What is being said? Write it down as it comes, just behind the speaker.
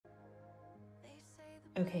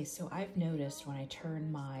Okay, so I've noticed when I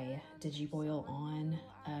turn my digiboil on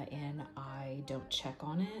and I don't check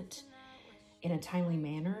on it in a timely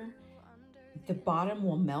manner, the bottom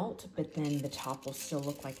will melt, but then the top will still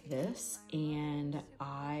look like this. And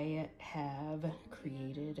I have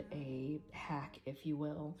created a hack, if you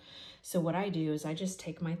will. So what I do is I just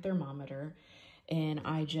take my thermometer and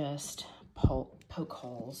I just poke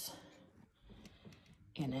holes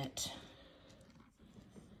in it.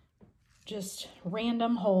 Just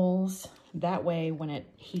random holes. That way when it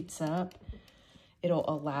heats up, it'll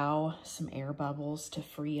allow some air bubbles to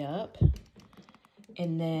free up.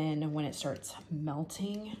 And then when it starts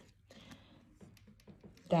melting,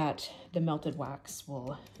 the melted wax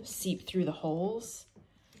will seep through the holes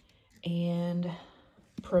and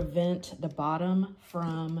prevent the bottom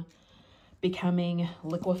from becoming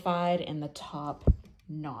liquefied and the top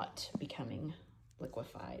not becoming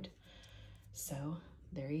liquefied. So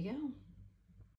there you go.